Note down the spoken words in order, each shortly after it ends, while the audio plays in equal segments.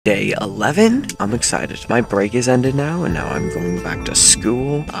Day 11? I'm excited. My break is ended now, and now I'm going back to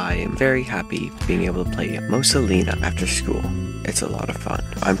school. I am very happy being able to play Mosa Lina after school. It's a lot of fun.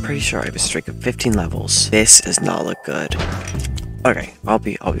 I'm pretty sure I have a streak of 15 levels. This does not look good. Okay, I'll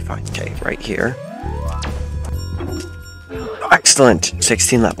be fine. Okay, right here. Excellent!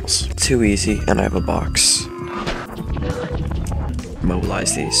 16 levels. Too easy, and I have a box.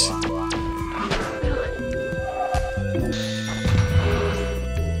 Mobilize these.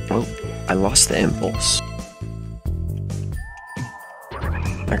 Oh, I lost the impulse.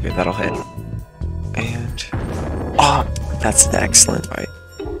 Okay, that'll hit. And... oh, that's an excellent fight.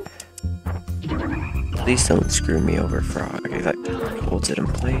 Please don't screw me over, frog. Okay, that holds it in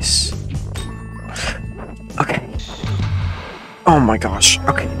place. Okay. Oh my gosh.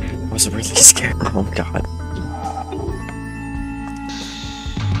 Okay. I was really scared. Oh god.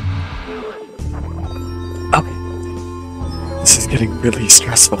 Okay. This is getting really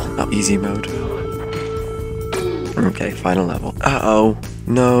stressful. Oh, easy mode. Okay, final level. Uh-oh.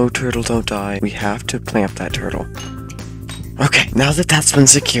 No, turtle, don't die. We have to clamp that turtle. Okay, now that that's been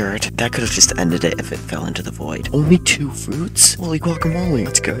secured, that could have just ended it if it fell into the void. Only 2 fruits? Holy guacamole,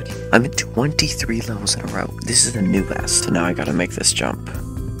 that's good. I'm at 23 levels in a row. This is the new best. So now I gotta make this jump.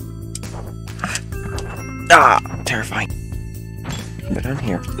 Ah, terrifying. Go down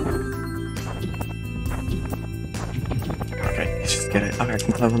here. Okay, let's just get it. Okay, I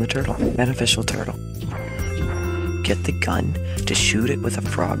can climb on the turtle. Beneficial turtle. Get the gun to shoot it with a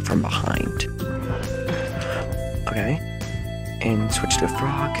frog from behind. Okay. And switch to a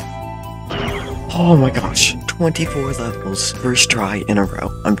frog. Oh my gosh, 24 levels, first try in a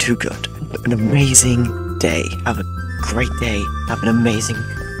row. I'm too good. An amazing day. Have a great day. Have an amazing,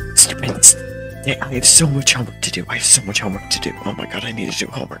 stupendous day. I have so much homework to do. Oh my god, I need to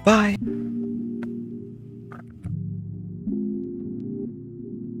do homework. Bye.